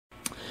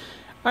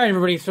Alright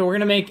everybody, so we're going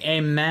to make a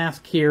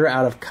mask here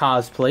out of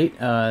Cosplate.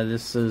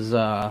 This is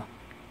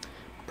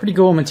pretty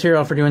cool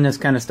material for doing this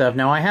kind of stuff.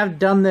 Now I have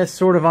done this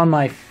sort of on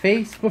my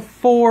face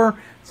before.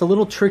 It's a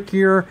little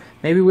trickier.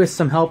 Maybe with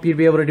some help you'd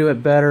be able to do it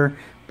better.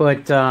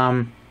 But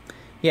yeah,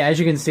 as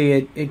you can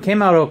see, it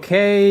came out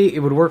okay. It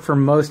would work for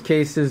most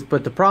cases,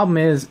 but the problem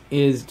is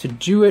to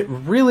do it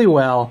really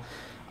well,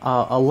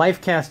 a life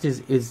cast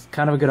is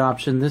kind of a good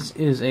option. This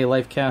is a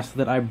life cast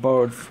that I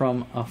borrowed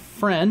from a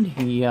friend.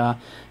 He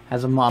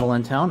has a model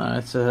in town.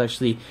 It's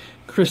actually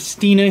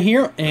Christina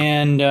here,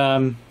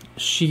 and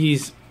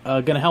she's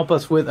going to help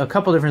us with a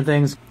couple different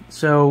things.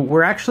 So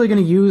we're actually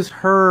going to use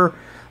her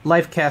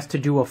life cast to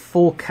do a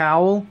full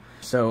cowl.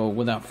 So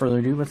without further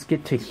ado, let's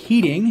get to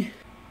heating.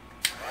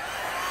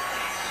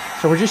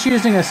 So we're just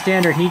using a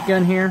standard heat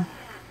gun here.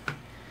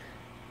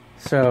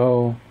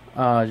 So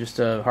just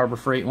a Harbor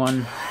Freight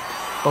one.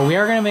 But we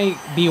are going to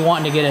be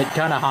wanting to get it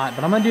kind of hot,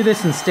 but I'm going to do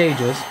this in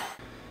stages.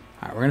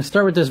 Alright, we're going to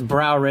start with this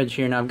brow ridge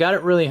here. Now I've got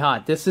it really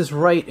hot. This is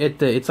right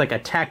at it's like a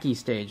tacky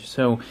stage.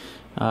 So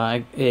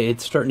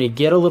it's starting to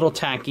get a little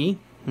tacky.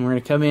 And we're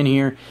going to come in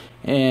here.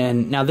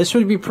 And now this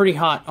would be pretty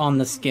hot on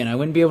the skin. I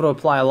wouldn't be able to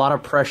apply a lot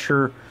of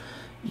pressure.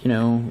 You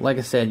know, like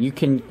I said, we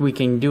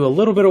can do a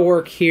little bit of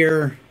work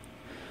here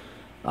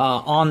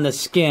on the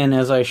skin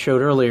as I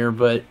showed earlier.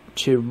 But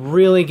to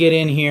really get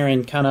in here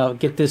and kind of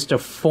get this to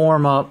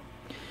form up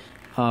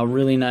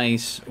really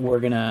nice, we're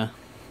going to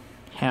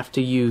have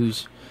to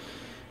use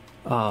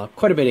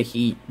quite a bit of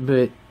heat,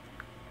 but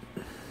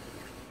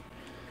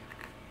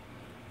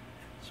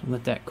so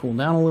let that cool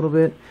down a little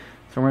bit.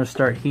 So we're going to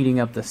start heating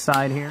up the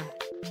side here.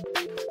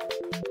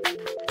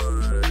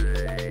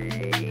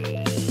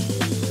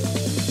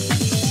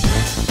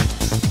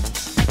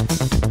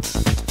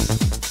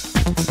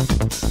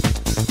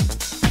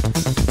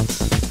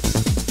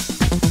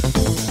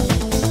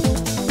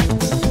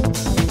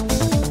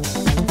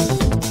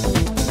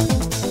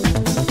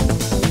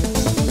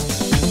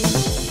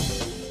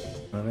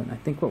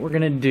 I think what we're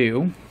gonna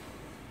do,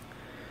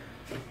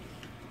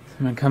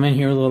 I'm gonna come in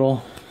here with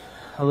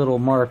a little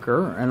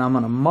marker, and I'm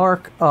gonna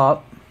mark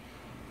up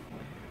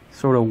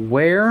sort of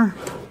where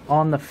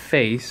on the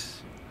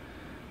face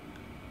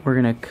we're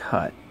gonna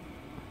cut.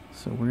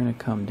 So we're gonna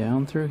come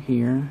down through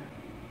here.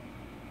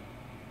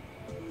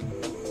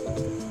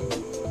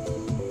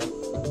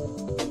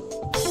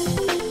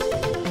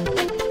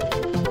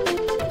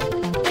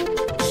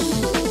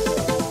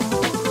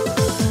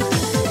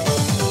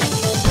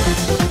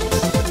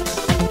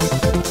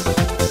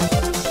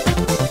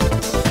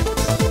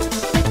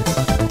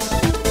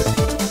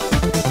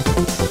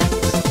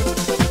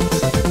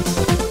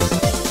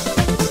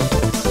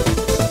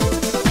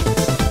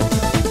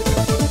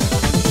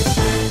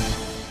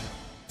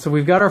 So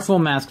we've got our full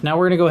mask. Now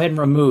we're going to go ahead and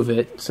remove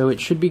it. So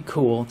it should be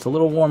cool. It's a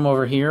little warm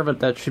over here,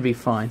 but that should be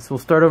fine. So we'll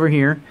start over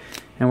here,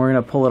 and we're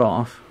going to pull it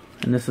off.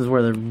 And this is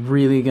where they're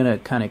really going to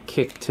kind of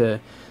kick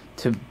to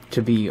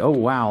be, oh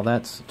wow,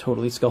 that's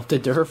totally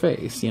sculpted to her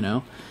face, you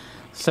know.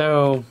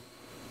 So,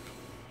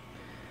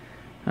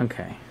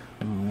 okay.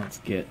 Well, let's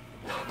get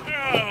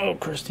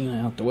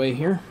Christina out the way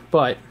here.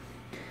 But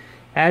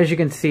as you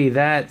can see,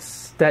 that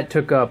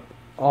took up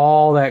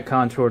all that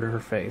contour to her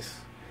face.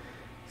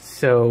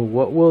 So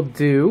what we'll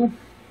do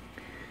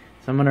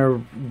is I'm going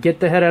to get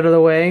the head out of the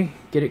way,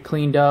 get it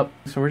cleaned up.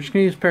 So we're just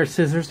going to use a pair of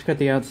scissors to cut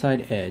the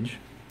outside edge.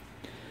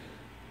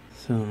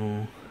 So,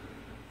 and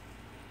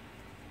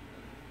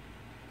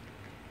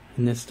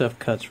this stuff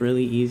cuts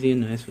really easy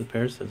and nice with a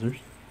pair of scissors.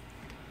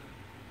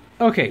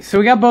 Okay, so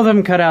we got both of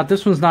them cut out.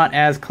 This one's not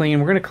as clean.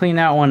 We're going to clean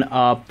that one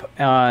up.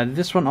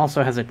 This one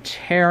also has a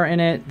tear in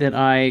it that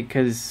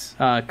because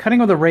cutting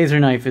with a razor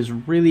knife is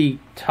really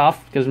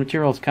tough because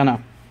material is kind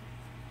of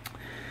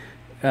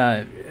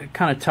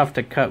tough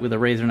to cut with a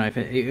razor knife.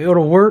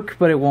 It'll work,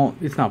 but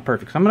it's not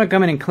perfect. So I'm going to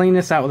come in and clean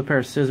this out with a pair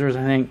of scissors,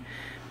 I think.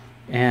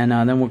 And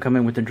then we'll come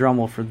in with the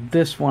Dremel for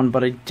this one.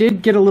 But I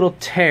did get a little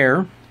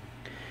tear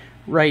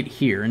right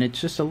here, and it's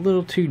just a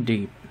little too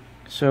deep.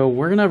 So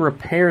we're going to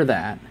repair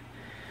that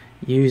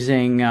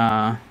using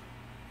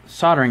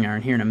soldering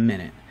iron here in a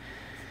minute.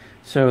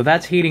 So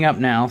that's heating up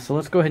now. So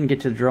let's go ahead and get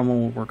to the Dremel.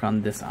 We'll work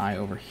on this eye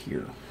over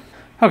here.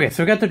 Okay,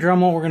 so we got the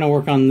Dremel. We're going to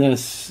work on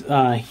this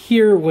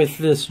here with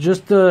this,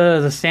 just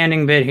the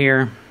sanding bit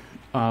here.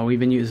 We've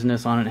been using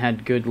this on it,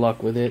 had good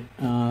luck with it.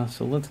 So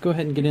let's go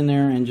ahead and get in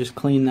there and just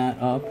clean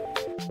that up.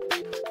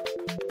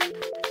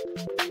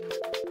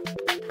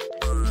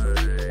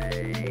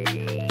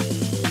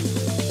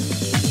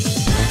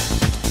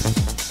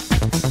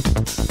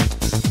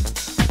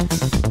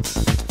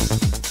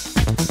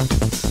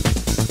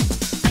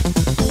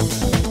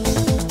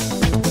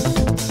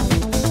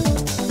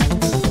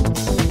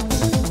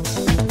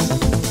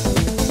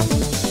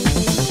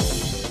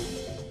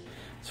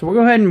 So we'll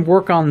go ahead and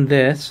work on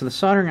this. So the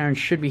soldering iron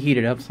should be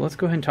heated up. So let's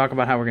go ahead and talk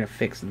about how we're going to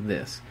fix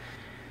this.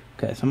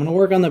 Okay, so I'm going to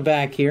work on the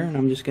back here, and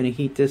I'm just going to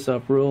heat this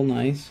up real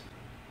nice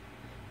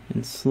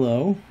and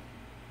slow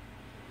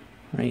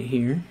right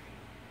here.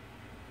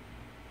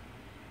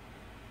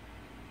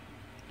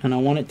 And I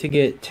want it to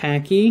get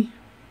tacky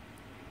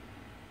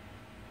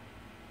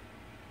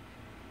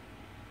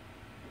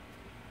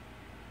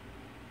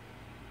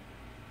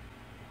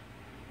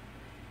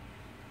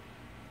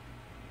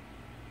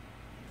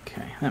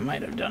Okay, that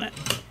might have done it.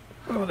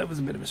 Oh, that was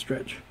a bit of a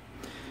stretch.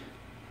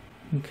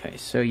 Okay,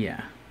 so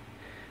yeah.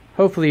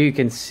 Hopefully you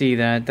can see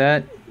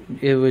that.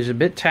 It was a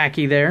bit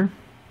tacky there.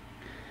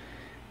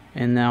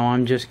 And now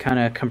I'm just kind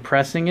of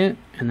compressing it,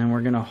 and then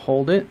we're going to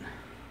hold it.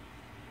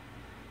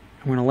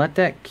 I'm going to let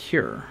that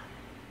cure.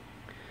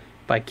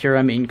 By cure,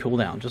 I mean cool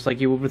down, just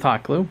like you would with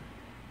hot glue.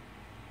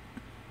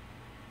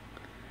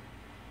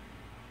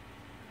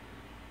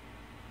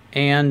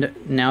 And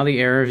now the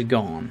error is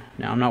gone.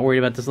 Now I'm not worried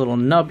about this little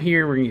nub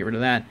here. We're going to get rid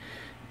of that.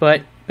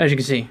 But as you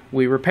can see,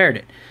 we repaired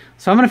it.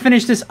 So I'm going to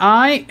finish this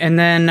eye, and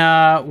then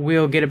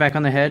we'll get it back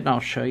on the head, and I'll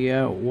show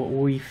you what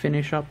we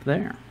finish up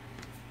there.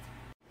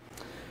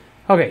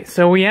 Okay,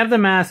 so we have the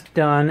mask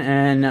done,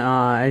 and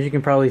as you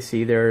can probably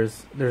see,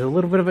 there's a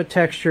little bit of a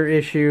texture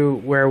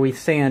issue where we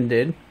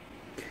sanded.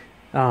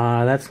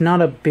 That's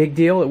not a big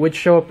deal. It would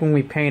show up when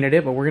we painted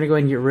it, but we're going to go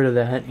ahead and get rid of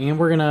that, and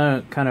we're going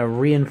to kind of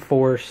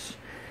reinforce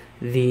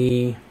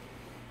the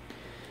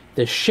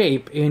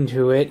shape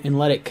into it and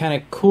let it kind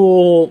of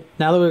cool.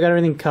 Now that we've got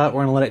everything cut, we're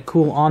going to let it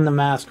cool on the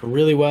mask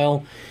really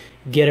well,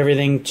 get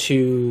everything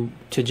to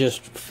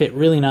just fit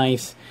really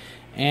nice,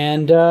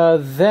 and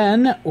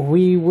then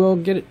we will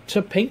get it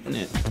to painting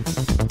it.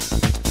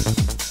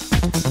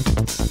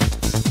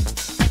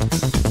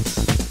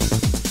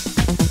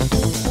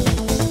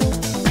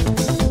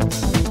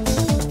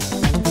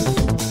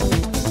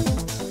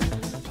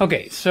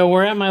 Okay, so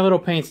we're at my little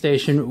paint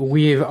station.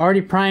 We've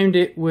already primed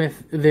it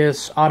with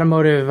this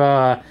automotive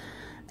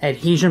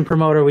adhesion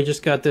promoter. We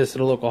just got this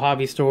at a local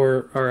hobby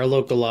store, or a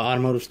local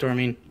automotive store, I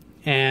mean.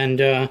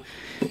 And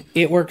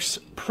it works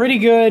pretty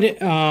good. You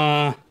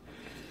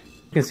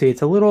can see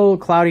it's a little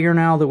cloudier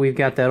now that we've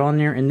got that on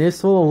there, and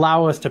this will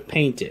allow us to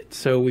paint it.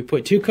 So we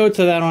put 2 coats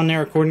of that on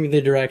there according to the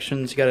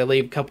directions. You gotta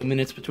leave a couple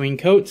minutes between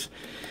coats.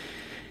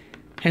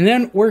 And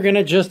then we're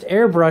gonna just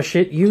airbrush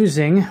it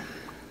using,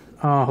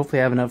 hopefully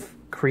I have enough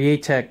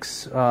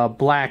Createx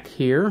black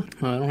here.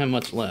 I don't have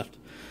much left,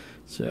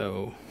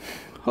 so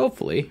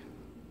hopefully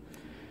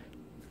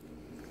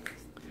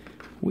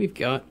we've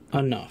got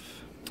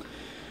enough.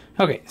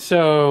 Okay,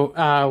 so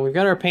we've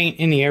got our paint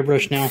in the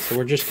airbrush now, so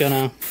we're just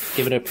gonna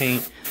give it a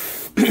paint.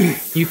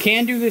 You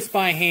can do this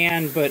by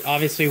hand, but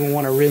obviously we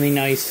want a really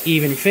nice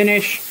even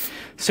finish,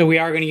 so we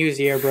are going to use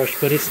the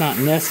airbrush, but it's not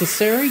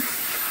necessary.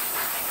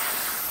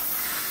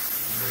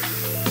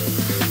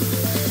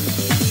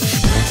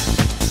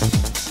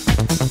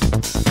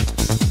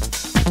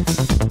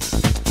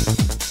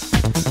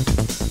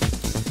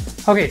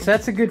 Okay, so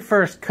that's a good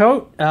first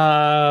coat.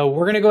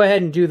 We're going to go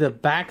ahead and do the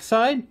back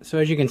side. So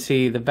as you can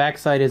see, the back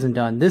side isn't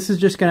done. This is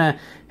just going to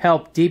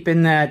help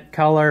deepen that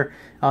color.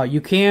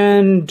 You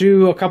can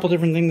do a couple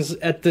different things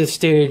at this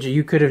stage.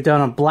 You could have done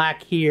a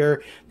black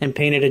here and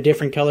painted a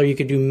different color. You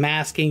could do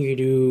masking, you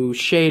could do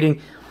shading.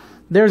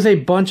 There's a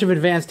bunch of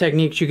advanced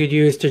techniques you could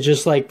use to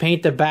just like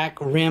paint the back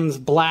rims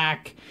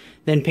black,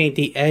 then paint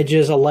the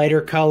edges a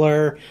lighter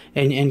color,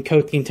 and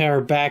coat the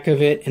entire back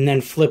of it, and then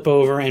flip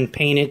over and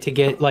paint it to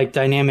get like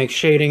dynamic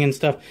shading and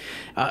stuff.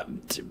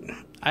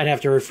 I'd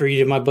have to refer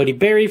you to my buddy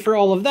Barry for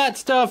all of that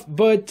stuff,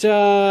 but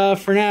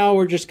for now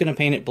we're just going to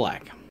paint it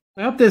black.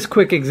 I hope this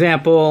quick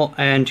example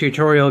and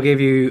tutorial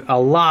gave you a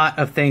lot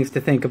of things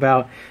to think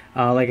about.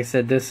 Like I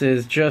said, this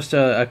is just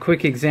a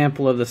quick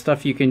example of the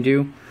stuff you can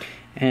do.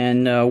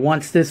 And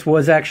once this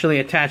was actually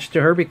attached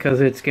to her,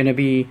 because it's going to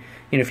be,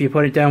 you know, if you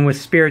put it down with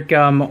spirit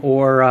gum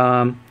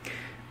or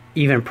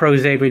even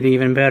Prozade would be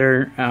even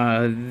better,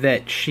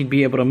 that she'd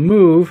be able to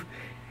move,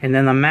 and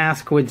then the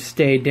mask would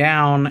stay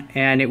down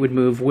and it would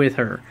move with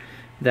her.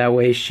 That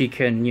way she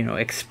can, you know,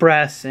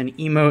 express and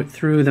emote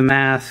through the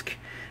mask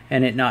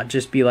and it not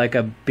just be like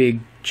a big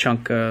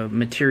chunk of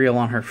material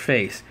on her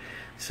face.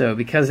 So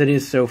because it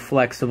is so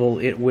flexible,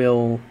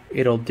 it'll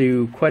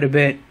do quite a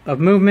bit of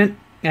movement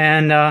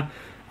and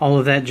all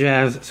of that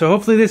jazz. So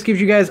hopefully this gives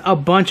you guys a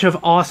bunch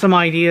of awesome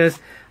ideas.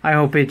 I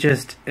hope it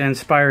just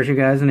inspires you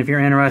guys. And if you're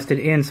interested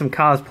in some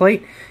Cosplate,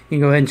 you can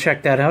go ahead and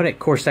check that out at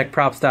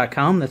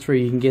CorSecProps.com. That's where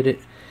you can get it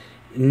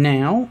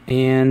now.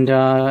 And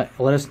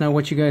let us know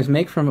what you guys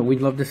make from it.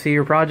 We'd love to see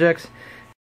your projects.